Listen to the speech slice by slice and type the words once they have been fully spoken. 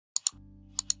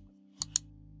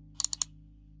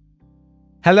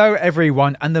Hello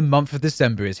everyone, and the month of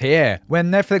December is here, when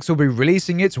Netflix will be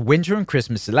releasing its winter and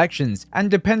Christmas selections,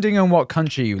 and depending on what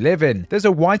country you live in, there's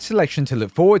a wide selection to look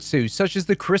forward to, such as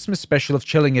the Christmas special of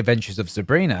Chilling Adventures of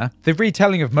Sabrina, the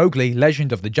retelling of Mowgli,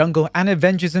 Legend of the Jungle, and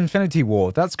Avengers Infinity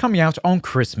War that's coming out on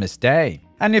Christmas Day.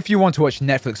 And if you want to watch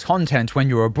Netflix content when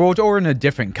you're abroad or in a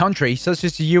different country, such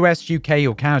as the US, UK,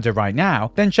 or Canada right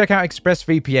now, then check out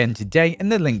ExpressVPN today in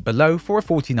the link below for a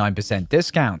 49%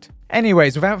 discount.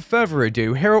 Anyways, without further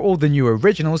ado, here are all the new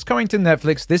originals coming to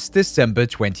Netflix this December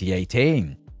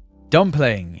 2018.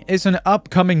 Dumpling is an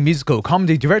upcoming musical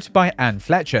comedy directed by Anne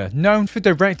Fletcher, known for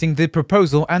directing The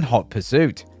Proposal and Hot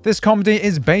Pursuit. This comedy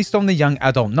is based on the young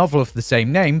adult novel of the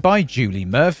same name by Julie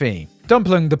Murphy.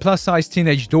 Dumpling, the plus-size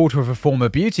teenage daughter of a former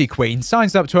beauty queen,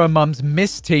 signs up to her mum's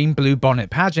Miss Teen Bluebonnet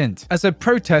pageant as a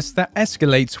protest that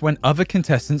escalates when other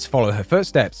contestants follow her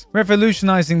footsteps,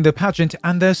 revolutionizing the pageant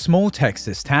and their small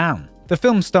Texas town. The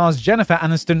film stars Jennifer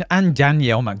Aniston and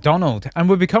Danielle MacDonald and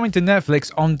will be coming to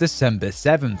Netflix on December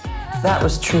 7th. That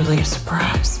was truly a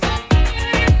surprise.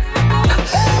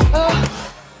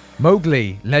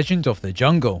 Mowgli, Legend of the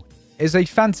Jungle is a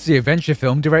fantasy adventure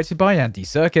film directed by Andy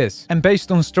Serkis and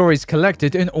based on stories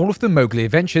collected in all of the Mowgli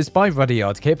adventures by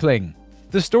Rudyard Kipling.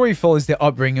 The story follows the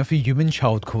upbringing of a human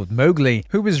child called Mowgli,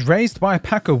 who was raised by a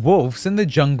pack of wolves in the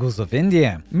jungles of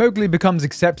India. Mowgli becomes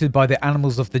accepted by the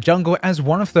animals of the jungle as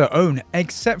one of their own,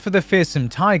 except for the fearsome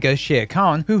tiger Shere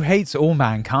Khan, who hates all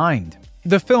mankind.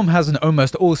 The film has an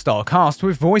almost all-star cast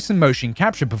with voice and motion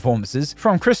capture performances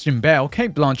from Christian Bale,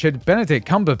 Cate Blanchett, Benedict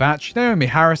Cumberbatch, Naomi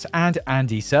Harris, and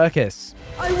Andy Serkis.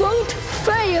 I won't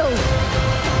fail!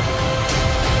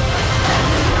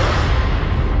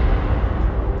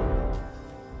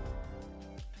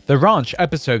 The Ranch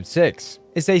Episode 6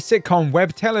 is a sitcom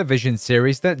web television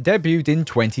series that debuted in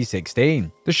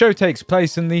 2016. The show takes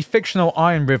place in the fictional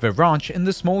Iron River Ranch in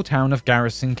the small town of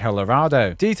Garrison,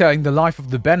 Colorado, detailing the life of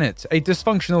the Bennetts, a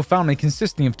dysfunctional family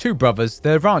consisting of two brothers,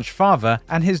 their ranch father,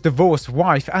 and his divorced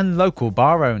wife and local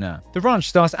bar owner. The Ranch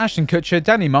stars Ashton Kutcher,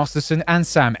 Danny Masterson, and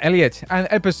Sam Elliott, and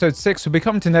Episode 6 will be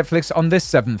coming to Netflix on the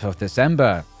 7th of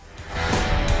December.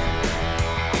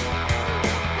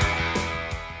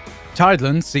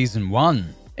 Tidelands Season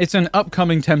 1. It's an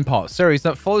upcoming 10-part series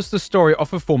that follows the story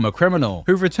of a former criminal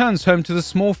who returns home to the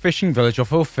small fishing village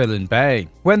of O'Fallon Bay.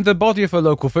 When the body of a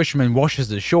local fisherman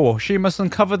washes ashore, she must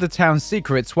uncover the town's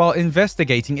secrets while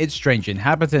investigating its strange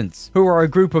inhabitants, who are a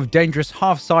group of dangerous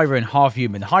half-siren,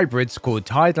 half-human hybrids called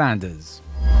Tidelanders.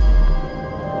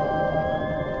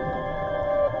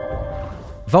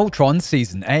 Voltron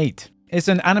Season 8. It's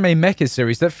an anime mecha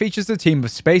series that features a team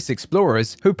of space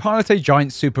explorers who pilot a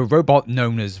giant super robot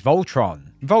known as Voltron.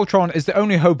 Voltron is the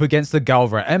only hope against the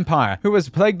Galra Empire, who has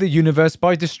plagued the universe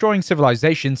by destroying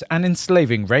civilizations and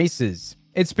enslaving races.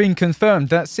 It's been confirmed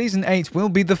that Season 8 will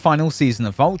be the final season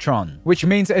of Voltron, which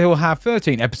means it will have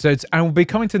 13 episodes and will be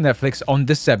coming to Netflix on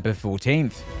December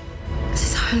 14th.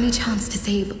 This is our only chance to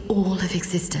save all of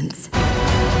existence.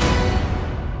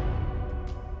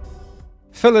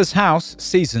 Fuller's House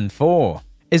Season 4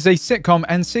 is a sitcom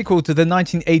and sequel to the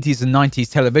 1980s and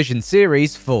 90s television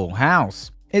series Full House.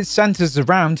 It centers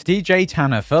around DJ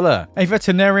Tanner Fuller, a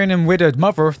veterinarian and widowed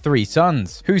mother of 3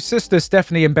 sons, whose sister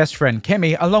Stephanie and best friend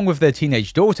Kimmy, along with their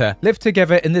teenage daughter, live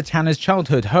together in the Tanner's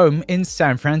childhood home in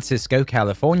San Francisco,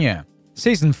 California.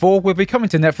 Season 4 will be coming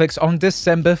to Netflix on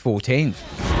December 14th.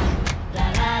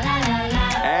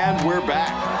 And we're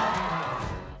back.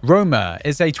 Roma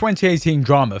is a 2018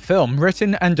 drama film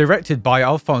written and directed by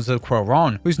Alfonso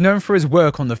Cuarón, who's known for his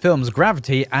work on the films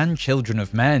Gravity and Children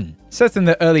of Men. Set in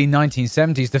the early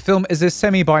 1970s, the film is a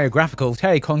semi-biographical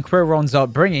take on Cuarón's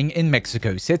upbringing in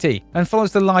Mexico City and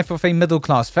follows the life of a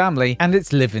middle-class family and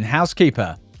its live-in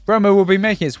housekeeper. Roma will be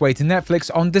making its way to Netflix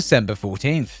on December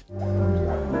 14th.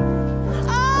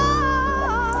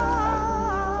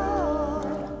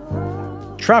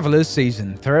 Travelers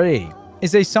Season 3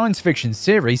 is a science fiction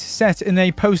series set in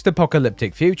a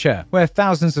post-apocalyptic future, where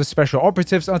thousands of special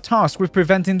operatives are tasked with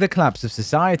preventing the collapse of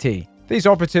society. These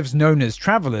operatives, known as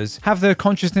Travelers, have their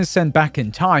consciousness sent back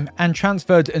in time and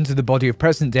transferred into the body of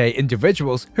present-day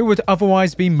individuals who would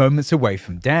otherwise be moments away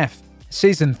from death.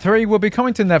 Season 3 will be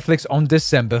coming to Netflix on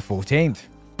December 14th.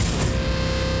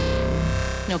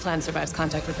 No plan survives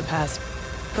contact with the past.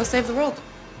 Go save the world.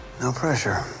 No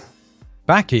pressure.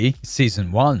 Baki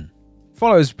Season 1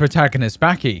 follows protagonist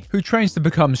Baki, who trains to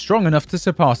become strong enough to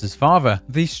surpass his father,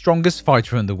 the strongest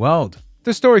fighter in the world.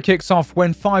 The story kicks off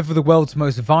when 5 of the world's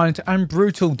most violent and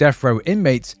brutal death row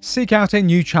inmates seek out a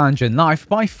new challenge in life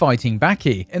by fighting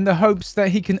Baki, in the hopes that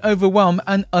he can overwhelm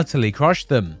and utterly crush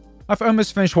them. I've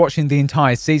almost finished watching the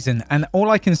entire season, and all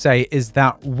I can say is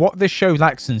that what this show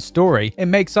lacks in story, it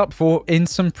makes up for in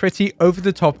some pretty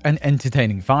over-the-top and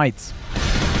entertaining fights.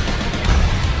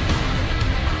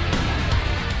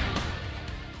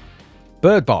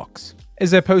 Bird Box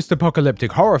is a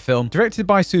post-apocalyptic horror film directed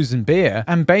by Susan Bier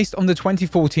and based on the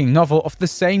 2014 novel of the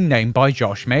same name by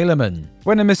Josh Malerman.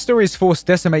 When a mysterious force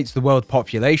decimates the world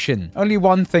population, only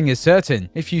one thing is certain: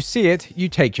 if you see it, you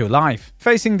take your life.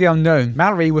 Facing the unknown,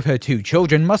 Mallory with her 2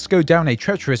 children must go down a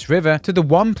treacherous river to the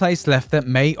one place left that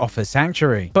may offer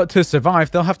sanctuary. But to survive,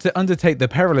 they'll have to undertake the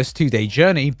perilous 2-day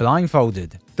journey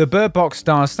blindfolded. The Bird Box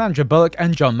stars Sandra Bullock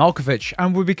and John Malkovich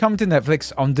and will be coming to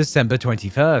Netflix on December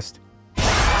 21st.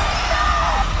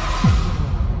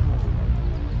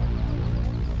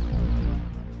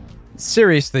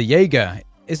 Sirius the Jaeger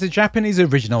is a Japanese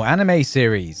original anime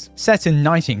series. Set in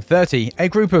 1930, a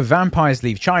group of vampires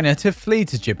leave China to flee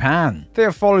to Japan. They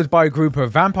are followed by a group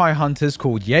of vampire hunters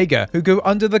called Jaeger who go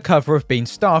under the cover of being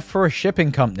staff for a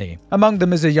shipping company. Among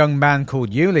them is a young man called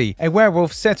Yuli, a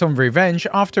werewolf set on revenge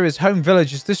after his home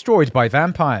village is destroyed by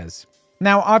vampires.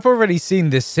 Now, I've already seen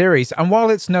this series, and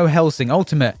while it's no Hellsing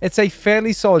Ultimate, it's a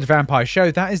fairly solid vampire show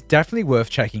that is definitely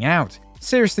worth checking out.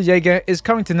 Sirius the Jaeger is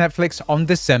coming to Netflix on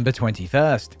December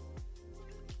 21st.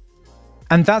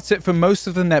 And that's it for most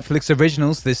of the Netflix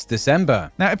originals this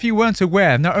December. Now, if you weren't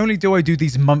aware, not only do I do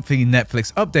these monthly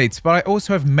Netflix updates, but I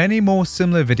also have many more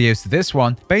similar videos to this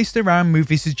one based around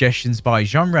movie suggestions by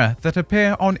genre that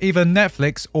appear on either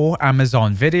Netflix or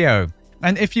Amazon Video.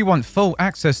 And if you want full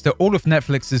access to all of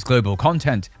Netflix's global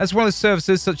content, as well as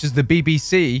services such as the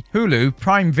BBC, Hulu,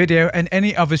 Prime Video, and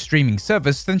any other streaming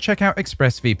service, then check out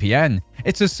ExpressVPN.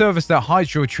 It's a service that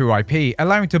hides your true IP,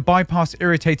 allowing you to bypass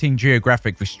irritating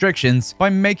geographic restrictions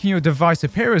by making your device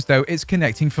appear as though it's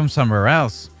connecting from somewhere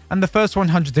else. And the first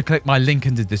 100 to click my link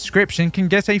in the description can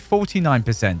get a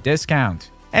 49%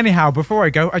 discount. Anyhow, before I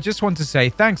go, I just want to say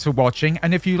thanks for watching,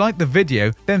 and if you liked the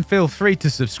video, then feel free to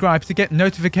subscribe to get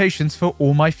notifications for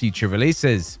all my future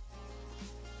releases.